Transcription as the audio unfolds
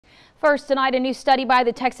First tonight, a new study by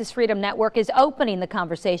the Texas Freedom Network is opening the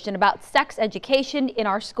conversation about sex education in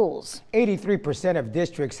our schools. 83% of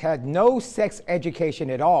districts had no sex education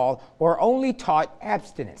at all or only taught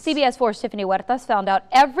abstinence. CBS 4's Tiffany Huertas found out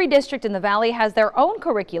every district in the valley has their own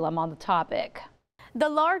curriculum on the topic. The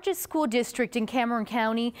largest school district in Cameron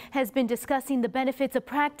County has been discussing the benefits of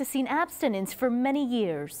practicing abstinence for many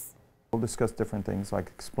years. We'll discuss different things like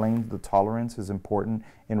explain the tolerance is important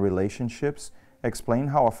in relationships, explain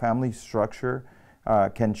how a family structure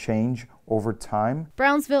can change over time.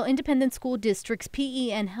 Brownsville Independent School District's PE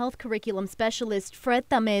and Health Curriculum Specialist Fred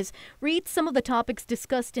Tamez reads some of the topics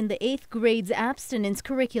discussed in the 8th grade's abstinence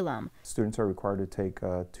curriculum. Students are required to take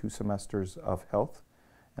 2 semesters of health,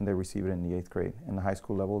 and they receive it in the 8th grade. In the high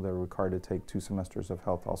school level, they're required to take 2 semesters of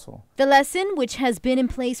health also. The lesson, which has been in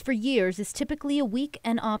place for years, is typically a week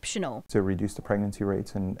and optional. To reduce the pregnancy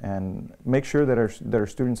rates and make sure that our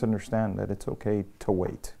students understand that it's okay to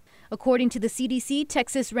wait. According to the CDC,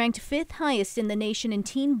 Texas ranked 5th highest in the nation in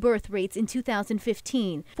teen birth rates in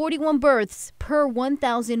 2015. 41 births per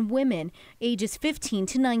 1,000 women ages 15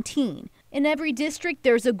 to 19. In every district,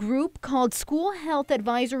 there's a group called School Health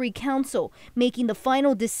Advisory Council making the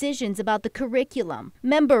final decisions about the curriculum.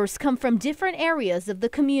 Members come from different areas of the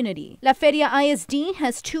community. La Feria ISD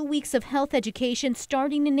has 2 weeks of health education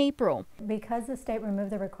starting in April. Because the state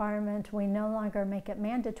removed the requirement, we no longer make it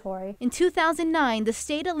mandatory. In 2009, the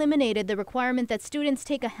state eliminated the requirement that students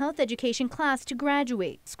take a health education class to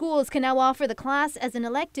graduate. Schools can now offer the class as an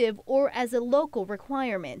elective or as a local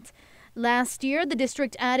requirement. Last year, the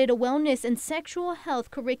district added a wellness and sexual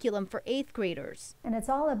health curriculum for 8th graders. And it's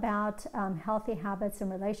all about healthy habits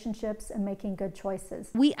and relationships and making good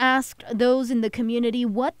choices. We asked those in the community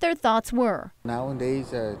what their thoughts were.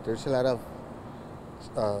 Nowadays, there's a lot of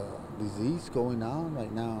disease going on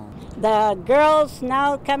right now. The girls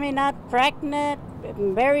now coming out pregnant,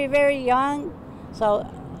 very, very young. So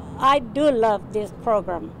I do love this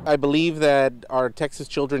program. I believe that our Texas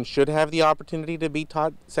children should have the opportunity to be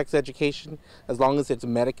taught sex education as long as it's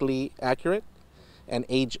medically accurate and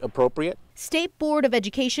age appropriate. State Board of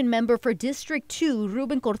Education member for District 2,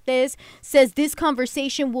 Ruben Cortez, says this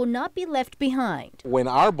conversation will not be left behind. When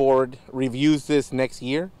our board reviews this next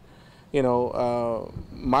year,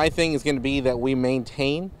 my thing is going to be that we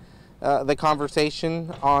maintain the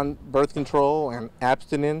conversation on birth control and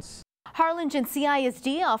abstinence. Harlingen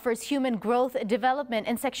CISD offers human growth, development,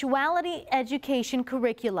 and sexuality education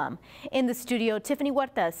curriculum. In the studio, Tiffany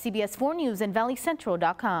Huertas, CBS 4 News and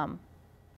ValleyCentral.com.